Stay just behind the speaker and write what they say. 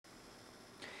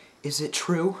Is it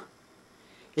true?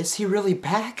 Is he really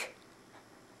back?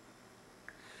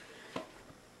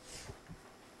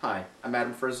 Hi, I'm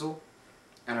Adam Frizzle,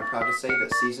 and I'm proud to say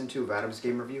that Season 2 of Adam's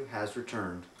Game Review has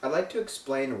returned. I'd like to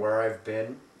explain where I've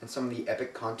been and some of the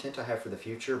epic content I have for the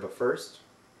future, but first,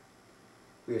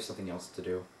 we have something else to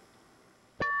do.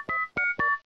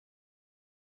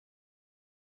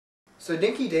 So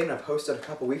DinkyDana posted a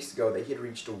couple weeks ago that he had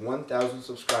reached 1,000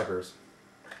 subscribers.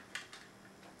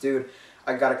 Dude,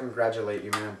 I gotta congratulate you,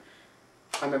 man.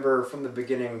 I remember from the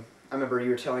beginning, you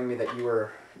were telling me that you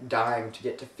were dying to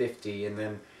get to 50, and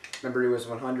then remember it was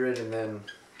 100, and then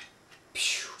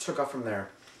took off from there.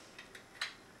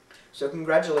 So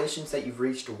congratulations that you've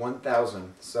reached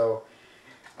 1,000. So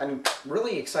I'm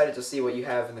really excited to see what you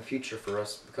have in the future for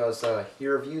us, because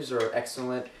your reviews are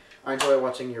excellent. I enjoy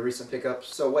watching your recent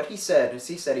pickups. So what he said is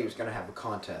he said he was going to have a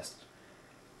contest.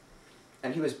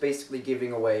 And he was basically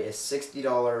giving away a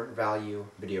 $60 value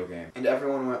video game. And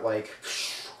everyone went like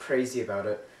crazy about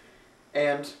it.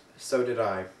 And so did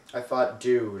I. I thought,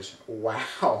 dude,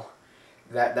 wow.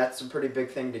 That's a pretty big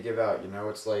thing to give out, you know?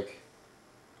 It's like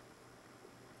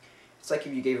if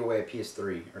you gave away a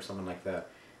PS3 or something like that.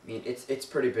 I mean, it's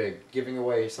pretty big. Giving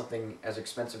away something as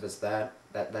expensive as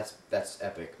that's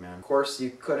epic, man. Of course, you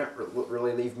couldn't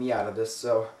really leave me out of this,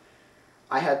 so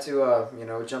I had to, you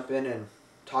know, jump in and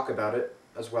talk about it,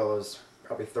 as well as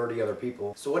probably 30 other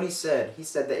people. So what he said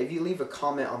that if you leave a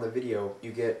comment on the video,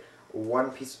 you get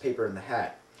 1 piece of paper in the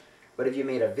hat. But if you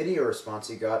made a video response,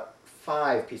 you got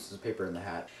 5 pieces of paper in the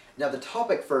hat. Now, the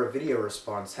topic for a video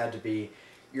response had to be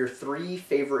your 3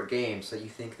 favorite games that you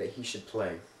think that he should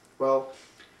play. Well,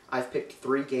 I've picked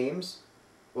 3 games.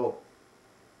 Well,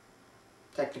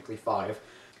 technically 5.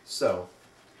 So,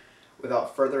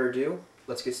 without further ado,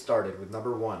 let's get started with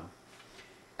number 1.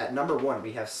 At number 1,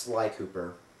 we have Sly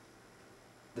Cooper,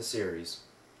 the series.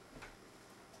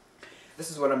 This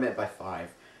is what I meant by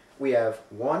 5. We have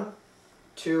 1,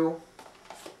 2,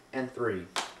 and 3.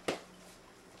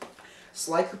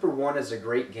 Sly Cooper 1 is a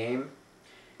great game,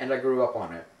 and I grew up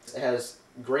on it. It has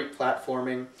great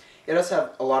platforming. It does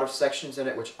have a lot of sections in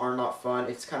it which are not fun.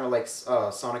 It's kind of like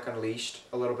Sonic Unleashed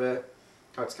a little bit.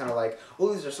 How it's kind of like,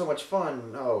 oh, these are so much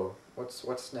fun. Oh,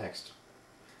 what's next?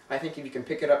 I think if you can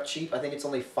pick it up cheap, I think it's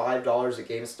only $5 at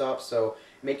GameStop, so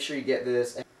make sure you get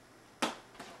this.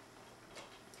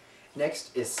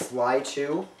 Next is Sly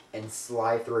 2 and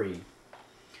Sly 3.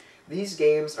 These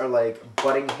games are like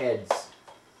butting heads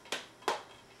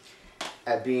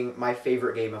at being my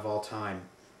favorite game of all time.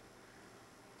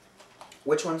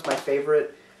 Which one's my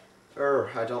favorite?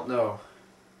 I don't know.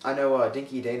 I know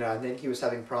DinkyDana, I think he was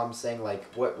having problems saying like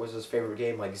what was his favorite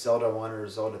game, like Zelda 1 or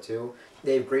Zelda 2.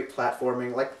 They have great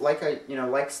platforming.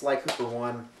 Like Sly Cooper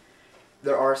 1,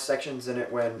 there are sections in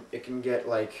it when it can get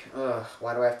like,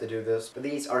 why do I have to do this? But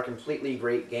these are completely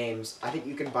great games. I think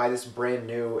you can buy this brand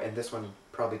new, and this one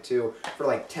probably too, for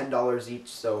like $10 each,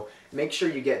 so make sure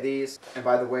you get these. And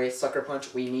by the way, Sucker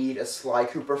Punch, we need a Sly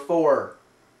Cooper 4.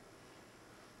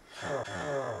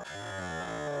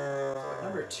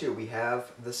 Number 2, we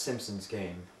have The Simpsons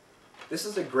game. This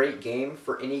is a great game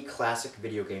for any classic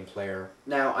video game player.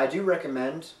 Now, I do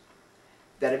recommend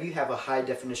that if you have a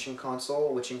high-definition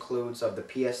console, which includes the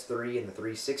PS3 and the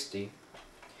 360,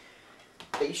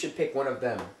 that you should pick one of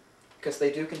them, because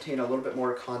they do contain a little bit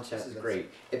more content. This is great.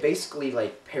 It basically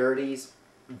like parodies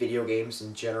video games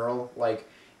in general. Like,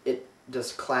 it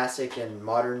does classic and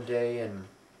modern day, and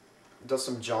does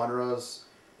some genres.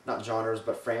 Not genres,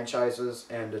 but franchises,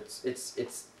 and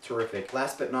it's terrific.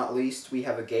 Last but not least, we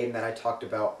have a game that I talked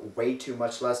about way too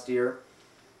much last year.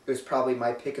 It was probably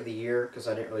my pick of the year, because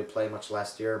I didn't really play much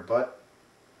last year, but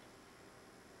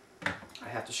I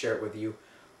have to share it with you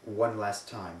one last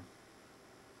time.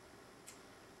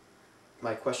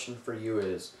 My question for you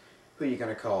is, who are you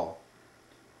going to call?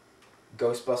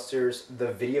 Ghostbusters,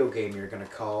 the video game you're going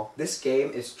to call. This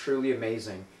game is truly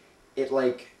amazing. It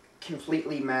like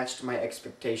completely matched my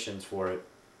expectations for it.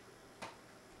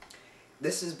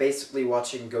 This is basically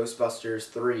watching Ghostbusters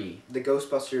 3. The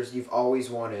Ghostbusters you've always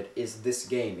wanted is this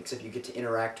game, except you get to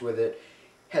interact with it.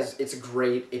 It's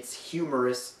great, it's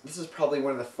humorous. This is probably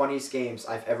one of the funniest games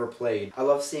I've ever played. I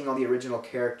love seeing all the original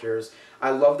characters. I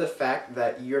love the fact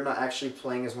that you're not actually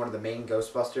playing as one of the main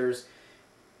Ghostbusters,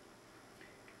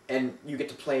 and you get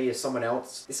to play as someone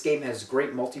else. This game has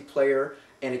great multiplayer,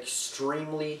 an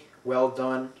extremely well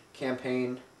done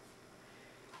campaign,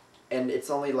 and it's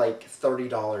only like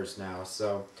 $30 now,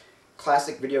 so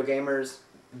classic video gamers,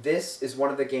 this is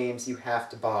one of the games you have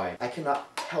to buy. I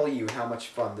cannot tell you how much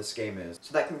fun this game is.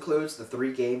 So that concludes the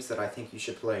 3 games that I think you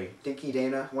should play.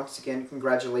 DinkyDana, once again,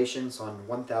 congratulations on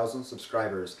 1,000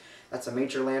 subscribers. That's a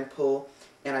major land pull.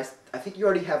 And I think you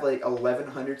already have like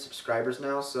 1,100 subscribers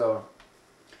now, so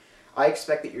I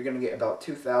expect that you're going to get about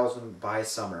 2,000 by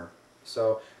summer.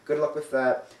 So good luck with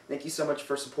that. Thank you so much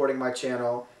for supporting my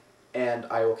channel, and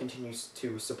I will continue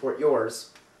to support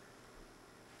yours.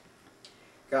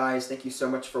 Guys, thank you so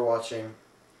much for watching,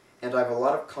 and I have a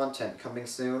lot of content coming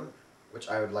soon, which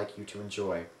I would like you to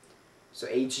enjoy. So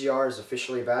AGR is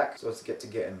officially back, so let's get to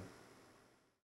getting.